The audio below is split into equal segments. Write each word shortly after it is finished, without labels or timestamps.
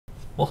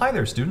Well, hi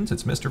there students,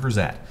 it's Mr.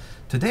 Verzat.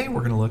 Today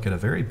we're going to look at a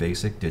very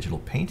basic digital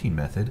painting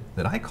method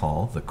that I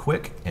call the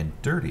quick and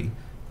dirty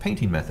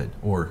painting method,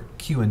 or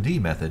Q&D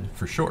method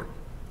for short.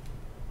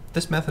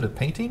 This method of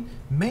painting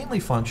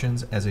mainly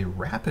functions as a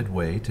rapid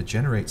way to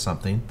generate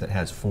something that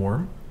has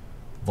form,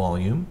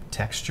 volume,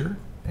 texture,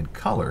 and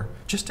color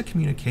just to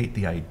communicate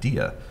the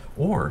idea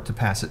or to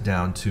pass it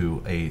down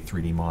to a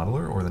 3D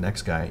modeler or the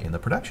next guy in the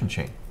production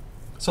chain.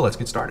 So let's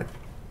get started.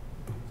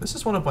 This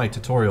is one of my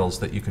tutorials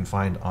that you can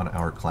find on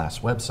our class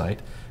website.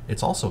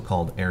 It's also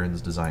called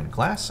Aaron's Design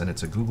Class, and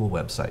it's a Google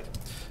website.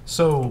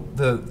 So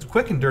the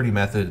quick and dirty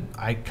method,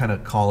 I kind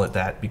of call it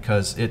that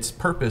because its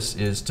purpose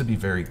is to be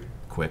very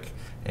quick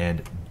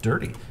and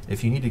dirty.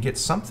 If you need to get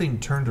something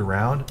turned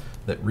around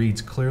that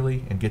reads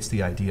clearly and gets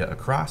the idea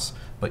across,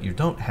 but you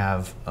don't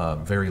have a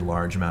very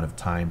large amount of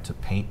time to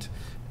paint,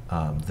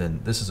 then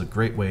this is a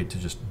great way to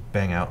just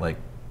bang out like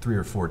 3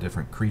 or 4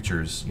 different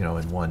creatures,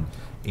 in one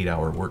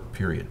 8-hour work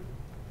period.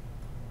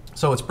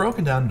 So it's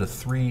broken down into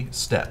 3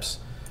 steps.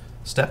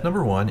 Step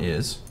number 1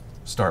 is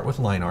start with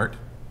line art.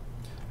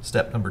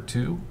 Step number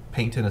 2,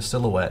 paint in a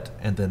silhouette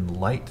and then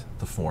light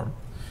the form.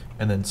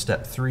 And then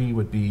step 3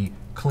 would be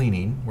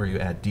cleaning, where you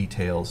add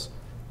details,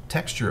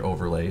 texture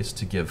overlays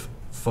to give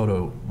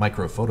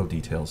micro photo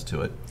details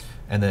to it,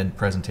 and then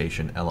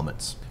presentation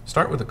elements.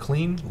 Start with a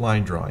clean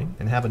line drawing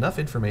and have enough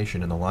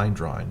information in the line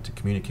drawing to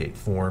communicate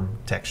form,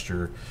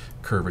 texture,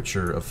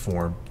 curvature of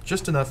form,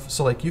 just enough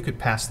so like you could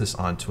pass this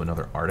on to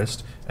another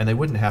artist and they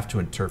wouldn't have to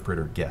interpret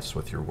or guess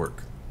with your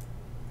work.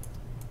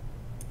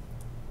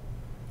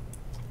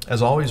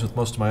 As always with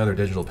most of my other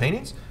digital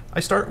paintings, I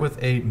start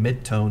with a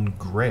mid-tone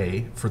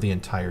gray for the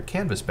entire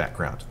canvas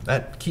background.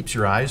 That keeps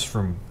your eyes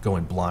from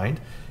going blind,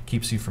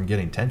 keeps you from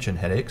getting tension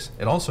headaches.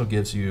 It also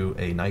gives you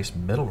a nice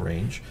middle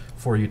range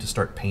for you to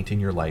start painting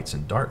your lights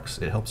and darks.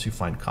 It helps you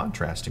find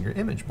contrast in your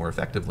image more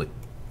effectively.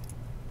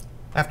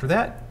 After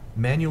that,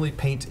 manually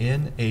paint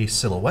in a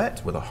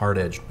silhouette with a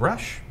hard-edged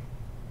brush.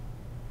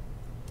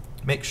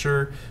 Make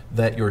sure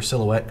that your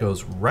silhouette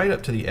goes right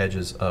up to the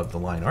edges of the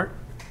line art.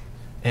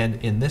 And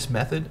in this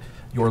method,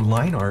 your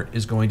line art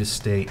is going to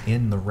stay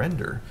in the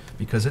render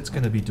because it's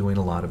going to be doing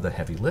a lot of the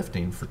heavy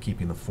lifting for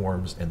keeping the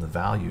forms and the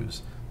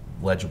values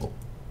legible.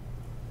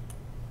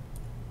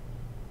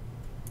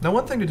 Now,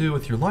 one thing to do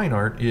with your line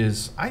art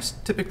is I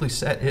typically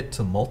set it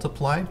to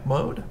multiply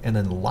mode and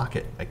then lock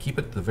it. I keep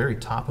it at the very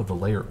top of the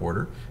layer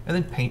order and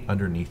then paint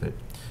underneath it.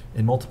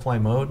 In multiply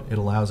mode, it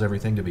allows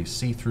everything to be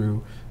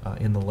see-through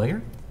in the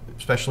layer,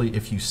 especially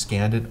if you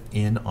scanned it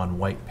in on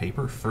white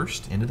paper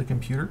first into the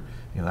computer.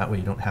 That way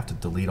you don't have to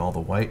delete all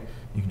the white.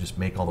 You can just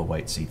make all the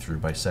white see-through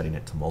by setting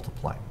it to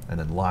multiply. And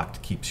then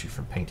locked keeps you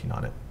from painting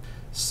on it.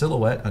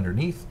 Silhouette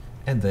underneath,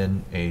 and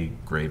then a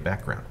gray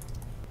background.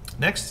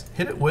 Next,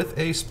 hit it with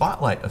a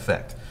spotlight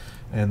effect.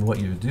 And what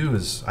you do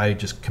is I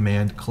just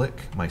command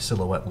click my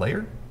silhouette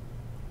layer.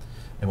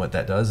 And what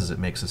that does is it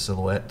makes a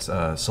silhouette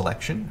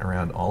selection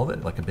around all of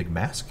it, like a big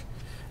mask.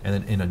 And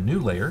then in a new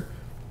layer,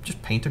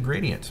 just paint a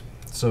gradient.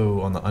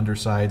 So on the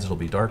undersides, it'll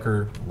be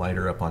darker,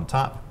 lighter up on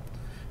top.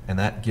 And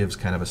that gives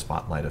kind of a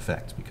spotlight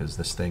effect because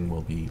this thing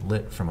will be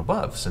lit from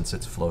above since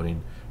it's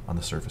floating on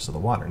the surface of the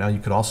water. Now you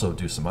could also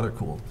do some other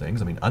cool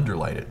things.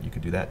 Underlight it. You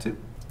could do that too.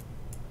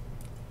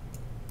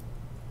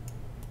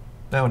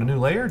 Now in a new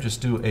layer,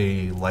 just do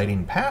a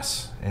lighting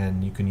pass,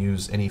 and you can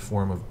use any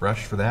form of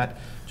brush for that.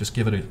 Just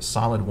give it a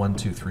solid 1,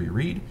 2, 3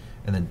 read,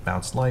 and then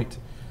bounce light.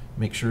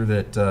 Make sure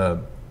that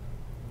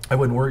I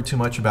wouldn't worry too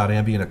much about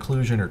ambient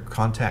occlusion or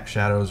contact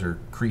shadows or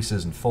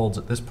creases and folds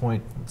at this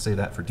point. Let's say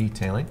that for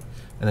detailing.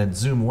 And then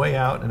zoom way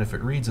out, and if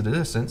it reads at a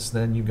distance,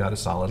 then you've got a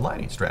solid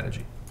lighting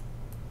strategy.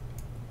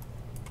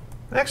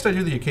 Next, I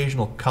do the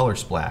occasional color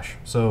splash.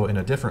 So in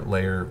a different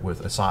layer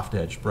with a soft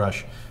edged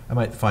brush, I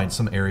might find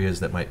some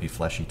areas that might be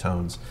fleshy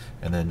tones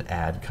and then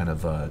add kind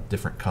of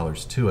different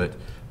colors to it,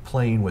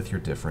 playing with your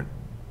different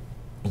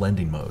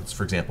blending modes.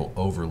 For example,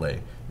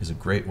 overlay is a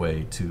great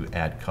way to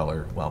add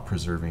color while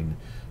preserving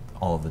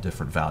all of the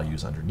different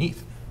values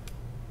underneath.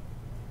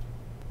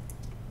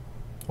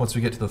 Once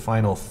we get to the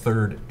final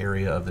third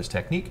area of this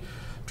technique,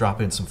 drop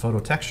in some photo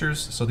textures.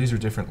 So these are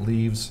different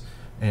leaves.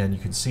 And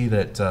you can see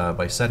that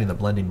by setting the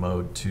blending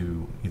mode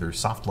to either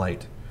soft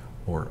light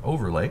or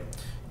overlay,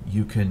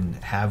 you can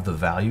have the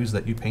values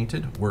that you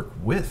painted work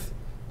with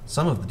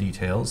some of the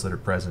details that are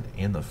present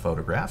in the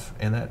photograph,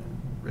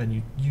 and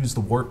you use the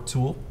warp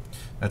tool.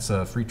 That's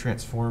a free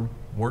transform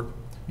warp.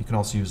 You can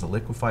also use the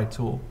liquify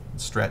tool,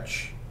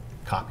 stretch,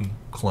 copy,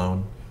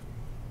 clone,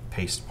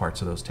 paste parts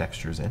of those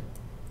textures in,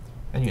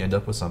 and you end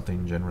up with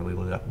something generally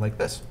like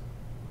this.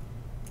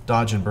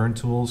 Dodge and burn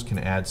tools can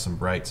add some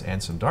brights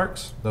and some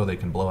darks, though they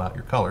can blow out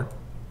your color.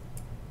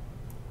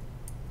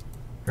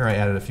 Here I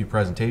added a few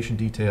presentation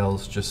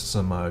details, just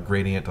some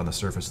gradient on the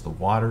surface of the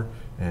water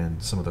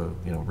and some of the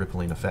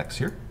rippling effects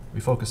here. We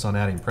focus on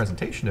adding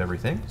presentation to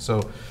everything,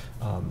 so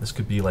this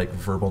could be like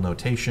verbal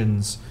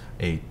notations,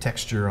 a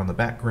texture on the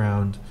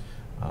background,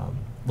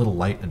 little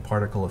light and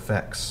particle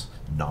effects,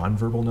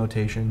 non-verbal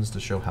notations to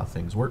show how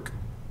things work.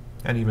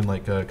 and even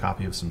like a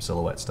copy of some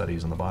silhouette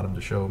studies on the bottom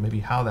to show maybe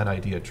how that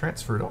idea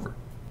transferred over.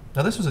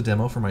 Now this was a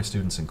demo for my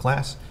students in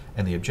class,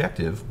 and the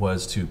objective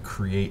was to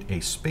create a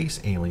space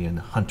alien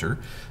hunter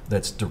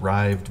that's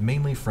derived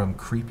mainly from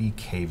creepy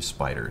cave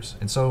spiders.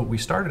 And so we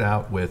started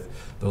out with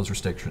those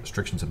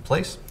restrictions in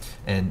place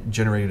and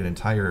generated an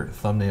entire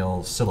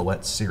thumbnail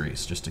silhouette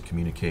series just to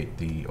communicate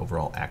the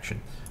overall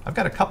action. I've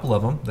got a couple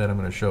of them that I'm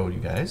going to show you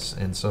guys,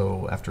 and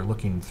so after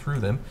looking through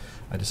them,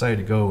 I decided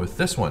to go with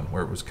this one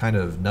where it was kind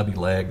of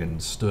nubby-legged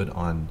and stood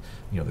on,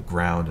 the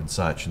ground and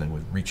such, and then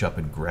would reach up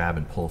and grab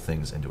and pull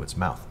things into its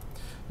mouth.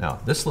 Now,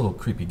 this little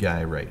creepy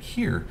guy right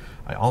here,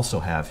 I also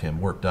have him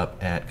worked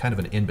up at kind of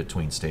an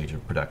in-between stage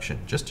of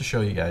production, just to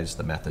show you guys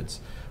the methods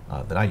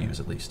that I use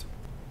at least.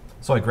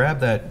 So I grabbed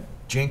that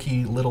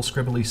janky little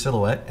scribbly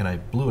silhouette and I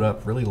blew it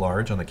up really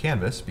large on the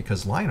canvas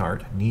because line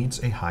art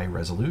needs a high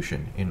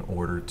resolution in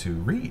order to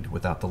read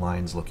without the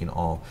lines looking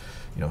all,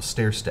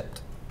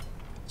 stair-stepped.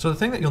 So the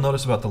thing that you'll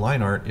notice about the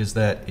line art is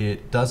that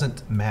it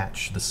doesn't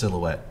match the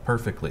silhouette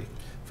perfectly.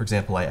 For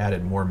example, I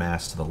added more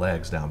mass to the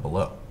legs down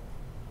below.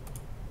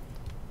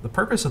 The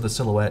purpose of the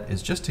silhouette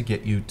is just to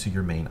get you to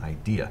your main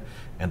idea,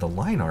 and the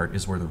line art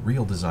is where the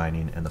real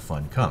designing and the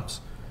fun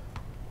comes.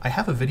 I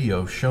have a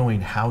video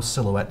showing how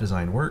silhouette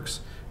design works,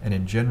 and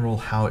in general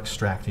how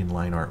extracting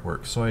line art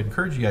works, so I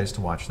encourage you guys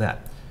to watch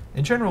that.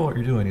 In general, what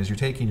you're doing is you're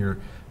taking your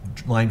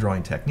line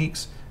drawing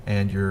techniques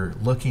and you're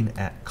looking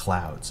at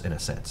clouds in a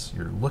sense.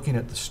 You're looking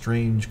at the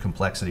strange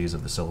complexities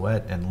of the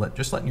silhouette and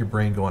just letting your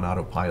brain go on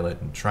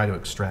autopilot and try to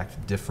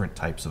extract different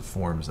types of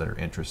forms that are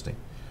interesting.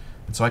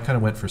 And so I kind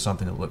of went for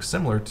something that looks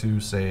similar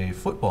to, say,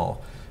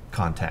 football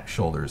contact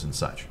shoulders and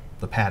such,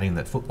 the padding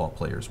that football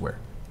players wear.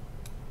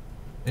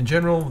 In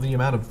general, the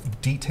amount of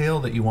detail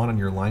that you want on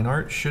your line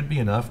art should be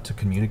enough to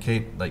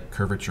communicate like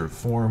curvature of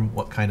form,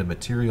 what kind of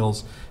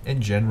materials,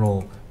 in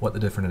general, what the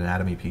different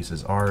anatomy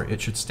pieces are. It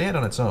should stand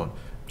on its own,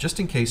 just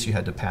in case you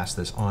had to pass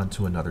this on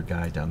to another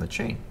guy down the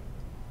chain.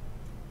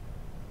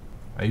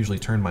 I usually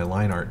turn my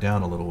line art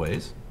down a little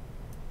ways.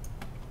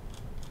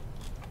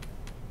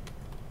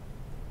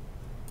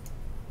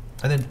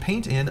 And then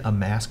paint in a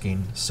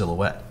masking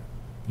silhouette.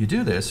 You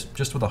do this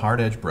just with a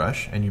hard edge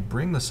brush and you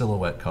bring the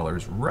silhouette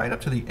colors right up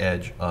to the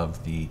edge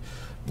of the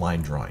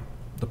line drawing.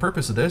 The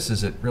purpose of this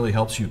is it really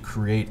helps you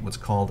create what's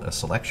called a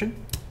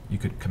selection. You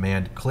could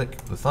command click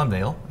the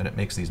thumbnail and it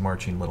makes these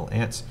marching little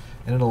ants,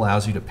 and it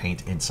allows you to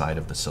paint inside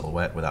of the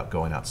silhouette without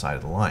going outside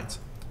of the lines.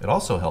 It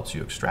also helps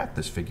you extract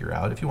this figure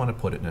out if you want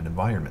to put it in an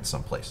environment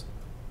someplace.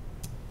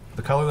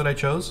 The color that I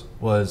chose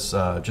was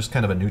just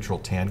kind of a neutral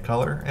tan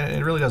color, and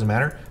it really doesn't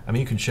matter. I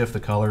mean, you can shift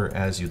the color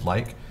as you'd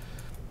like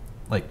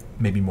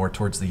maybe more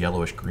towards the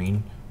yellowish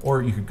green,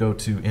 or you could go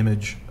to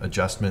Image,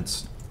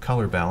 Adjustments,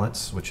 Color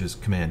Balance, which is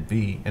Command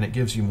B, and it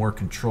gives you more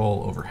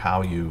control over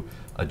how you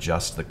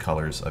adjust the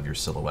colors of your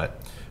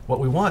silhouette. What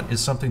we want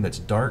is something that's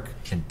dark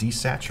and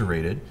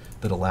desaturated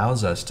that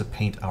allows us to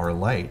paint our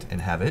light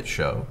and have it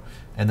show,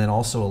 and then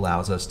also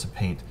allows us to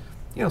paint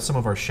some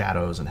of our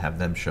shadows and have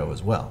them show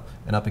as well.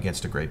 And up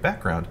against a gray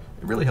background,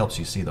 it really helps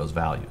you see those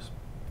values.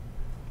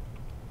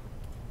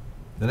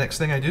 The next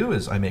thing I do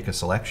is I make a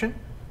selection,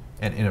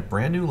 and in a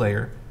brand new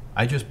layer,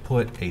 I just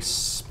put a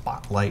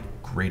spotlight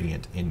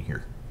gradient in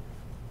here.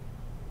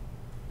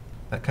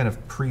 That kind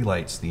of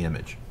pre-lights the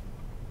image.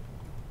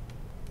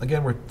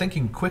 Again, we're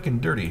thinking quick and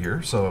dirty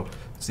here, so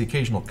it's the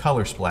occasional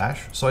color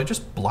splash. So I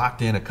just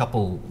blocked in a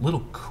couple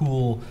little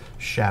cool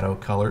shadow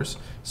colors,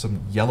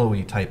 some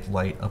yellowy type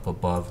light up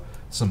above,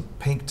 some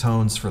pink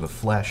tones for the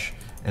flesh,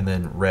 and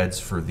then reds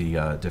for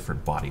the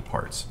different body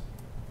parts.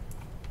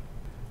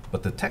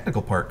 But the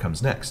technical part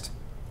comes next,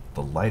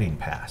 the lighting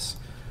pass.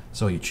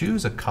 So you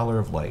choose a color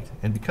of light,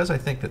 and because I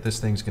think that this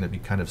thing's going to be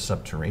kind of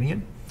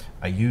subterranean,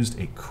 I used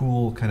a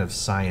cool kind of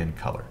cyan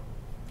color.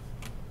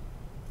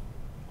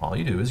 All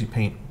you do is you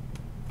paint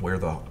where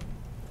the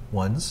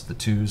 1s, the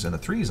 2s, and the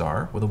 3s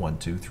are with a 1,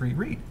 2, 3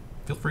 read.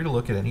 Feel free to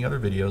look at any other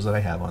videos that I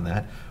have on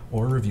that,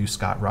 or review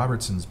Scott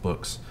Robertson's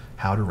books,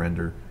 How to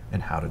Render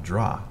and How to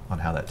Draw, on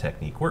how that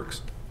technique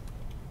works.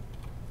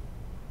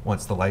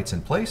 Once the light's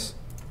in place,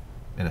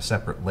 in a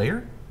separate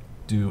layer,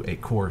 do a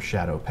core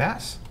shadow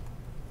pass,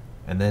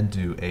 and then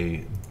do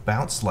a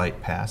bounce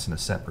light pass in a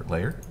separate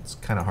layer. It's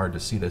kind of hard to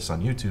see this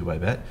on YouTube, I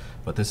bet,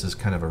 but this is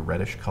kind of a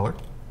reddish color.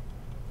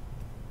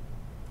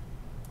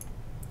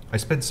 I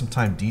spent some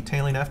time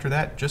detailing after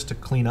that just to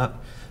clean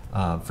up,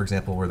 for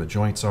example, where the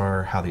joints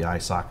are, how the eye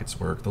sockets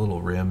work, the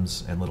little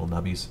rims and little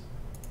nubbies.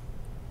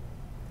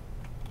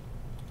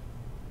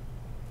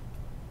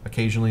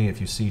 Occasionally,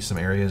 if you see some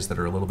areas that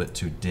are a little bit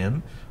too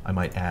dim, I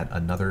might add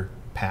another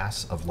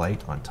pass of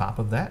light on top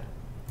of that.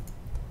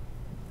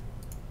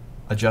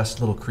 Adjust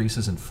little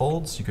creases and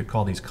folds. You could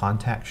call these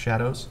contact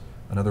shadows.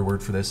 Another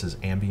word for this is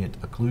ambient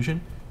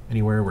occlusion.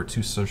 Anywhere where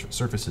two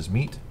surfaces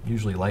meet,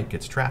 usually light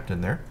gets trapped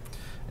in there.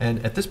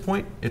 And at this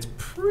point, it's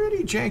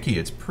pretty janky,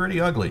 it's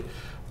pretty ugly,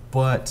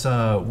 but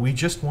we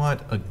just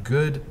want a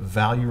good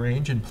value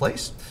range in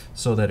place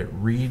so that it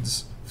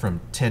reads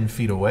from 10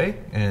 feet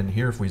away. And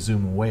here, if we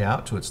zoom way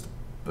out to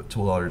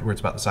where it's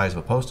about the size of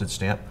a postage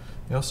stamp,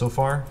 So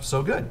far,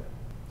 so good.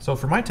 So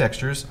for my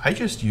textures, I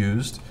just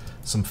used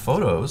some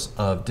photos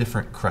of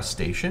different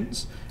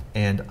crustaceans,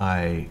 and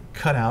I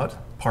cut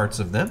out parts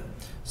of them,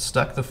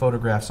 stuck the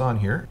photographs on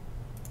here.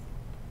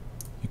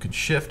 You can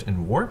shift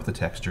and warp the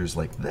textures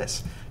like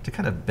this to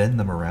kind of bend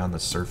them around the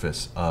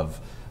surface of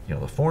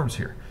the forms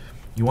here.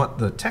 You want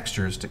the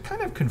textures to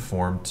kind of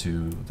conform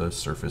to the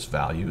surface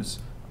values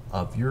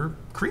of your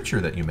creature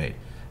that you made.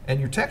 And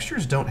your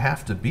textures don't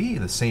have to be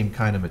the same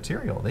kind of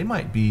material. They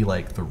might be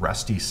like the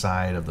rusty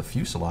side of the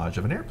fuselage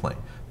of an airplane,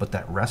 but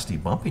that rusty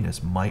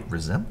bumpiness might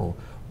resemble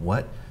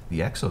what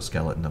the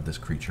exoskeleton of this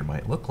creature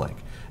might look like.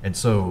 And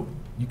so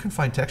you can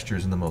find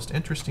textures in the most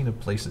interesting of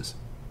places.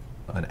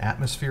 An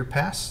atmosphere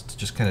pass to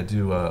just kind of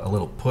do a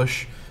little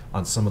push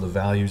on some of the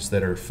values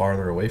that are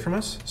farther away from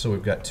us. So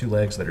we've got two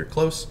legs that are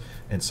close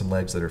and some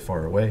legs that are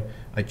far away.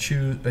 I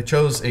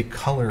chose a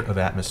color of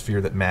atmosphere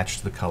that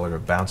matched the color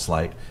of bounce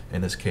light.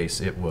 In this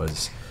case, it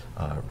was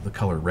the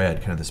color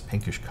red, kind of this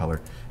pinkish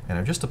color. And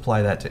I just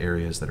apply that to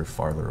areas that are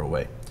farther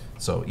away.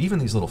 So even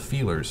these little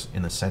feelers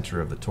in the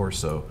center of the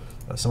torso,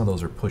 some of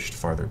those are pushed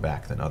farther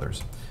back than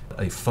others.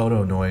 A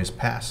photo noise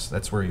pass,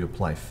 that's where you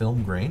apply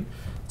film grain.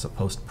 It's a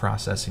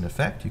post-processing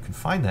effect. You can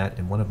find that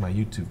in one of my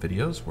YouTube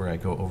videos where I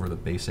go over the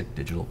basic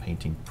digital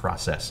painting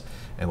process.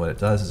 And what it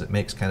does is it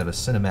makes kind of a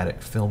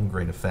cinematic film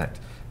grain effect,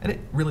 and it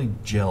really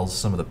gels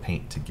some of the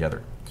paint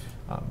together.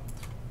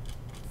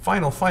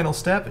 Final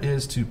step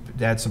is to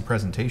add some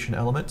presentation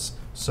elements.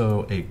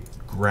 So a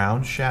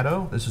ground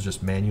shadow, this is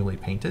just manually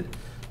painted.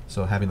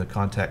 So having the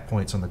contact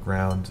points on the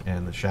ground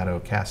and the shadow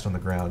cast on the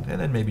ground, and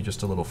then maybe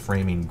just a little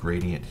framing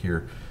gradient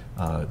here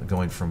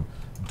going from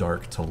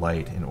dark to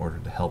light in order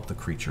to help the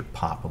creature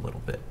pop a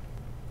little bit.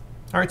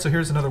 All right, so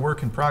here's another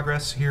work in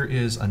progress. Here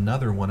is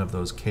another one of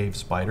those cave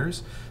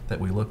spiders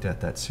that we looked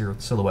at that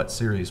silhouette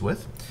series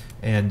with.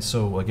 And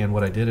so again,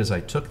 what I did is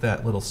I took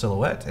that little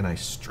silhouette and I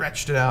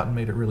stretched it out and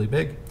made it really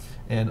big.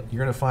 And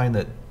you're gonna find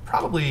that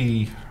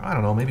probably, I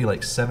don't know, maybe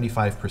like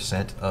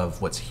 75%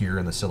 of what's here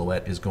in the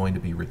silhouette is going to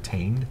be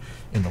retained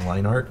in the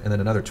line art, and then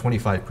another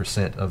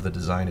 25% of the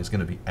design is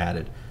going to be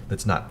added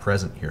that's not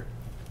present here.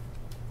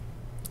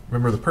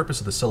 Remember, the purpose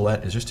of the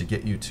silhouette is just to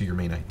get you to your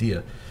main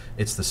idea.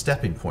 It's the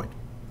stepping point.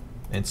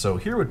 And so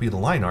here would be the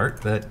line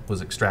art that was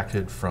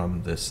extracted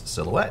from this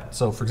silhouette.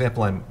 So for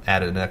example, I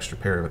added an extra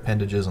pair of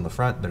appendages on the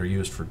front that are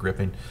used for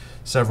gripping,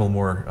 several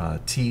more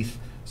teeth,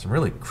 some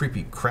really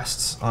creepy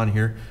crests on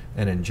here,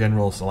 and in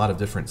general, a lot of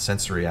different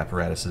sensory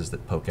apparatuses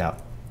that poke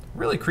out.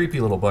 Really creepy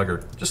little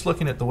bugger. Just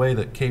looking at the way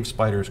that cave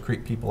spiders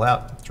creep people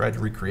out, tried to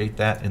recreate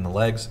that in the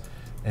legs,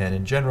 and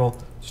in general,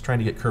 just trying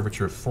to get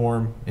curvature of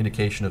form,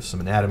 indication of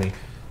some anatomy,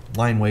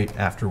 line weight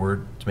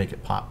afterward to make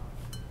it pop.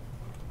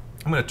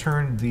 I'm going to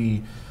turn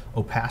the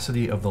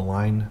opacity of the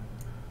line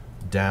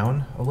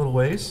down a little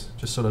ways,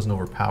 just so it doesn't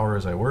overpower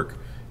as I work.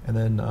 And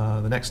then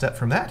the next step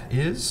from that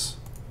is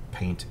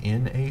paint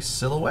in a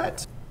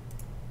silhouette.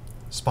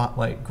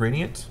 Spotlight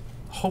gradient.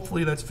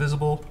 Hopefully that's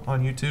visible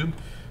on YouTube,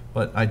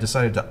 but I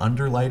decided to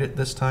underlight it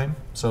this time.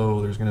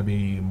 So there's going to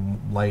be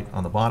light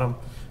on the bottom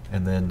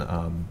and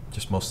then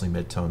just mostly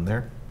mid-tone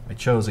there. I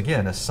chose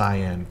again a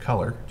cyan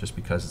color just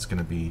because it's going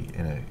to be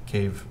in a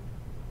cave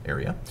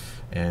area,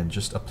 and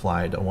just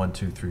applied a 1,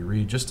 2, 3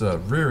 read, just a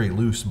very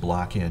loose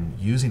block in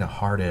using a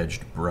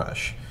hard-edged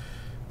brush,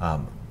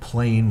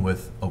 playing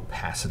with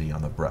opacity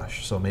on the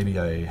brush. So maybe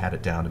I had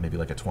it down to maybe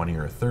like a 20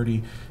 or a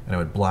 30, and I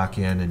would block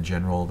in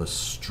general the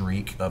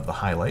streak of the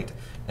highlight,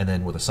 and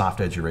then with a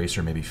soft edge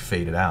eraser maybe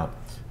fade it out,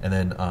 and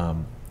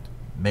then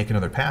make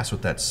another pass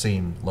with that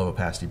same low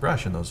opacity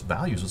brush, and those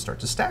values would start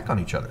to stack on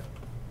each other.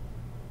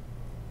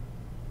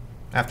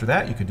 After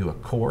that, you could do a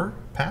core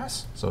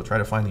pass. So try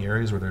to find the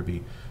areas where there'd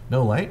be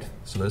no light.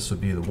 So this would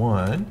be the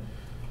 1.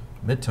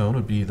 Mid-tone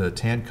would be the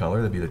tan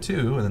color, that'd be the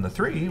 2, and then the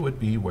 3 would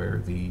be where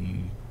the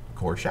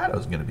core shadow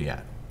is going to be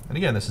at. And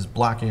again, this is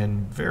block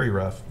in, very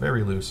rough,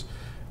 very loose.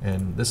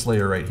 And this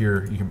layer right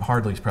here, you can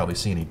hardly probably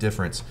see any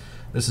difference.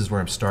 This is where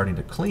I'm starting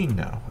to clean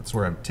now. That's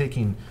where I'm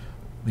taking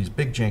these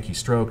big janky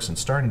strokes and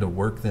starting to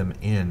work them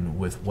in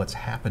with what's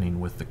happening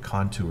with the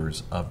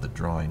contours of the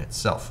drawing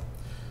itself.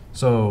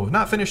 So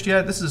not finished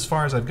yet. This is as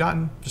far as I've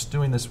gotten, just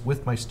doing this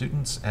with my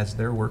students as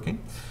they're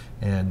working.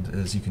 And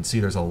as you can see,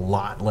 there's a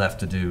lot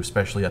left to do,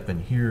 especially up in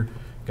here.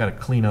 Got to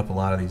clean up a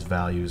lot of these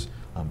values.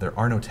 There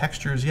are no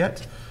textures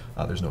yet.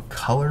 There's no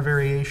color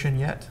variation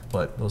yet,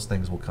 but those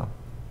things will come.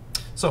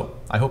 So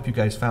I hope you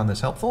guys found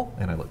this helpful,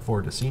 and I look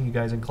forward to seeing you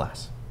guys in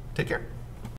class. Take care.